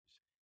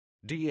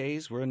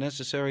DAs were a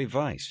necessary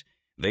vice.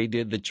 They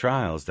did the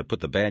trials that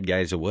put the bad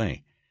guys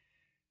away.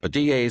 But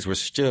DAs were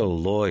still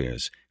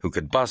lawyers who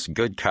could bust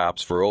good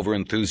cops for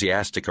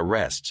overenthusiastic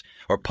arrests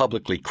or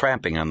publicly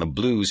cramping on the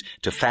blues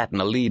to fatten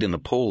a lead in the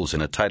polls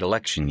in a tight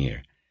election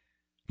year.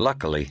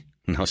 Luckily,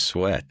 no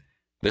sweat.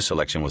 This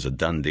election was a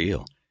done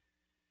deal.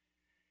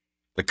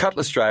 The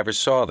Cutlass driver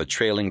saw the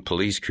trailing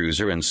police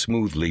cruiser and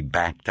smoothly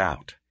backed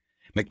out.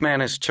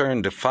 McManus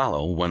turned to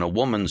follow when a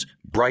woman's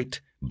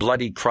bright,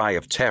 bloody cry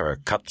of terror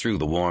cut through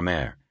the warm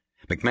air.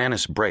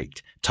 McManus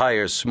braked,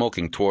 tires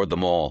smoking toward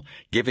them all,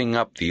 giving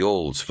up the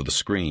olds for the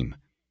scream.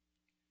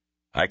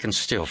 "I can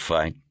still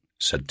fight,"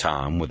 said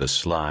Tom with a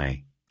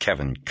sly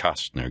Kevin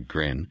Costner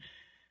grin.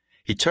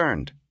 He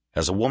turned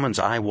as a woman's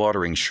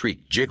eye-watering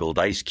shriek jiggled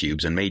ice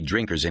cubes and made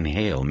drinkers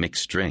inhale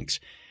mixed drinks.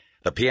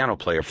 The piano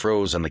player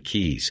froze on the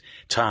keys.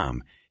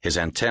 Tom, his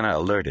antenna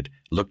alerted,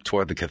 looked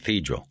toward the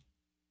cathedral.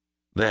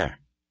 There,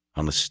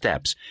 on the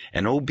steps,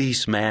 an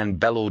obese man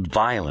bellowed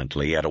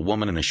violently at a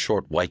woman in a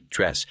short white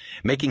dress,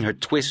 making her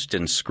twist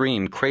and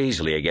scream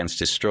crazily against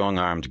his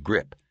strong-armed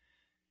grip.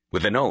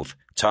 With an oath,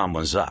 Tom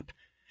was up.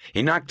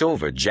 He knocked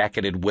over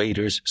jacketed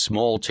waiters,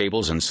 small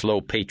tables, and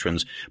slow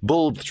patrons,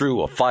 bulled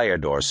through a fire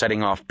door,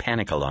 setting off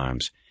panic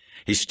alarms.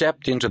 He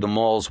stepped into the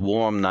mall's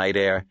warm night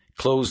air,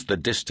 closed the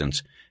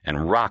distance,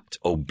 and rocked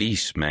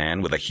obese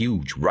man with a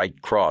huge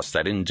right cross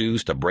that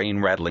induced a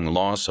brain-rattling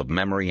loss of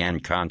memory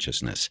and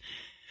consciousness.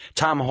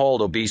 Tom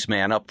hauled obese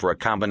man up for a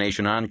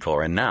combination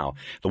encore, and now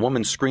the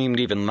woman screamed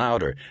even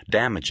louder,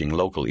 damaging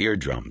local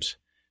eardrums.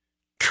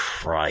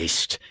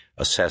 "Christ,"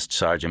 assessed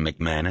Sergeant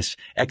McManus,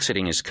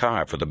 exiting his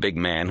car for the big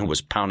man who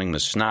was pounding the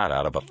snot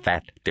out of a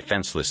fat,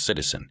 defenseless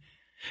citizen.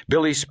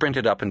 Billy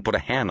sprinted up and put a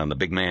hand on the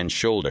big man's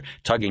shoulder,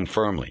 tugging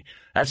firmly.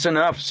 "That's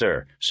enough,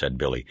 sir," said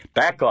Billy.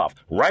 "Back off,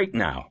 right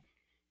now."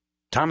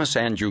 Thomas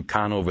Andrew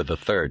Conover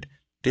III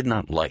did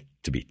not like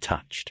to be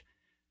touched,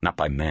 not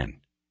by men.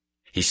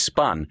 He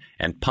spun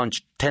and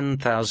punched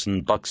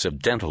 $10,000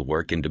 of dental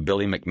work into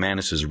Billy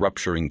McManus's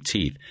rupturing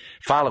teeth,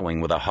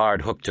 following with a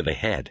hard hook to the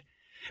head.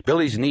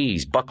 Billy's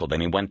knees buckled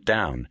and he went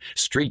down.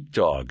 Street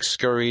dogs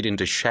scurried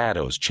into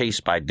shadows,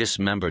 chased by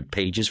dismembered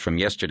pages from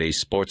yesterday's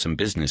sports and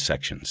business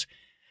sections.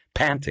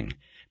 Panting,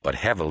 but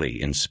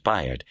heavily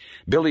inspired,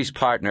 Billy's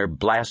partner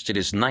blasted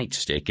his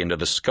nightstick into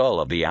the skull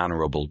of the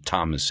Honorable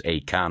Thomas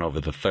A.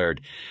 Conover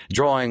III,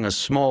 drawing a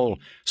small,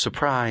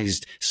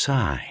 surprised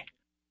sigh.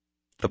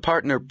 The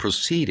partner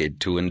proceeded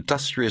to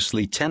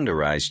industriously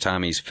tenderize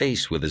Tommy's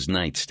face with his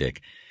nightstick,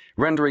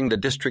 rendering the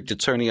district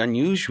attorney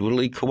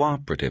unusually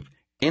cooperative,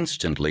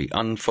 instantly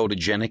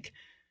unphotogenic,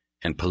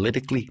 and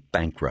politically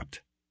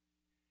bankrupt.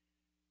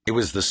 It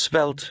was the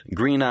svelte,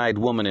 green-eyed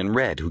woman in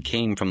red who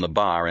came from the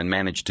bar and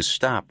managed to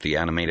stop the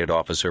animated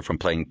officer from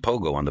playing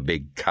pogo on the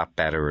big cop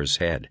batterer's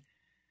head.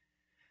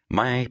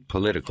 My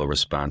political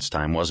response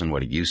time wasn't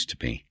what it used to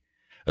be.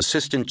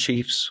 Assistant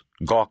chiefs,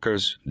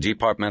 gawkers,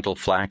 departmental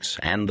flacks,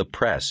 and the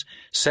press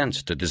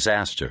sensed the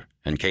disaster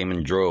and came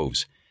in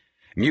droves.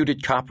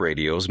 Muted cop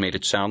radios made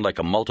it sound like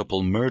a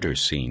multiple murder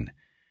scene.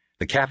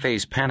 The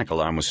cafe's panic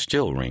alarm was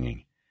still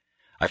ringing.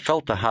 I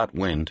felt the hot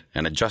wind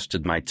and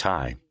adjusted my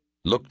tie,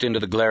 looked into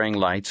the glaring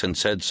lights and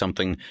said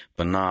something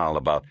banal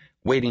about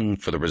waiting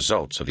for the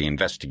results of the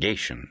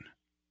investigation.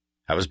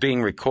 I was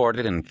being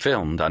recorded and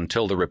filmed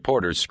until the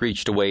reporters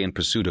screeched away in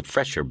pursuit of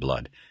fresher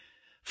blood.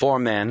 4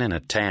 men in a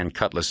tan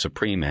Cutlass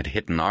Supreme had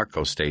hit an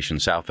Arco station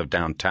south of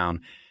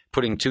downtown,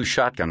 putting 2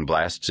 shotgun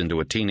blasts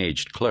into a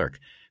teenaged clerk,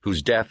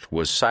 whose death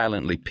was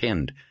silently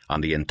pinned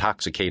on the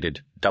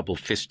intoxicated,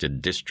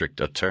 double-fisted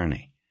district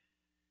attorney.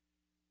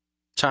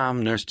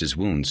 Tom nursed his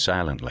wounds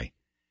silently.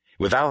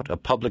 Without a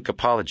public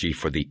apology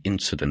for the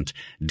incident,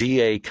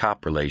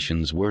 DA-cop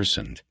relations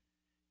worsened.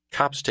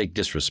 Cops take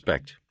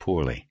disrespect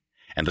poorly,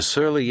 and the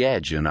surly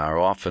edge in our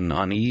often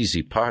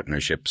uneasy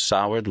partnership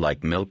soured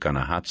like milk on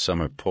a hot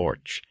summer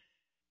porch.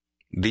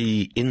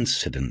 The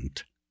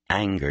incident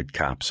angered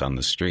cops on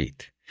the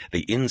street.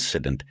 The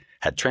incident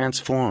had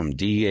transformed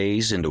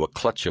DAs into a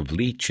clutch of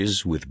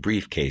leeches with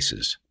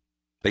briefcases.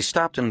 They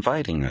stopped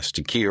inviting us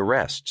to key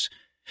arrests.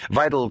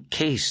 Vital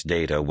case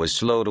data was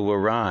slow to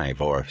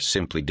arrive or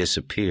simply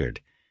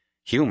disappeared.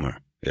 Humor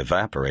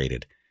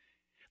evaporated.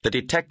 The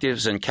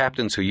detectives and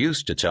captains who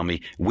used to tell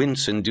me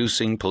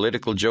wince-inducing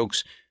political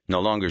jokes no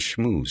longer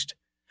schmoozed.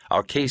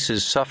 Our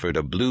cases suffered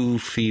a blue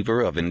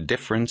fever of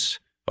indifference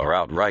or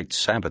outright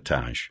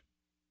sabotage.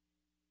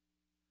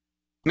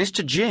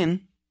 "Mr.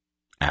 Jin,"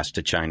 asked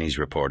a Chinese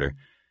reporter,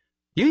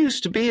 "you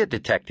used to be a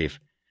detective.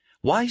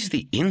 Why is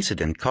the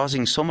incident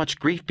causing so much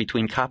grief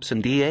between cops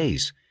and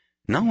DAs?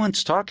 No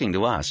one's talking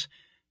to us.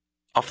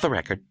 Off the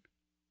record."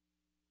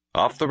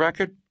 "Off the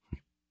record?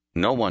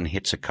 No one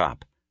hits a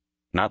cop.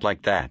 Not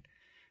like that.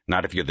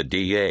 Not if you're the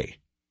DA.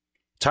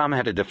 Tom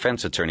had a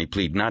defense attorney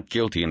plead not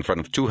guilty in front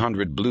of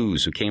 200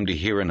 blues who came to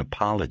hear an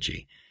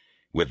apology.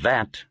 With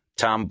that,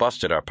 Tom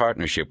busted our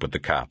partnership with the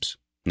cops.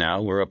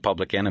 Now we're a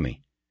public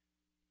enemy."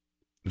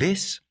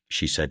 "This,"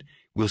 she said,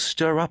 "will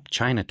stir up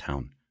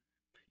Chinatown.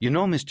 You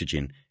know, Mr.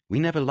 Jin, we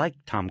never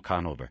liked Tom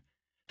Conover.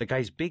 The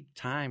guy's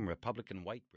big-time Republican white..."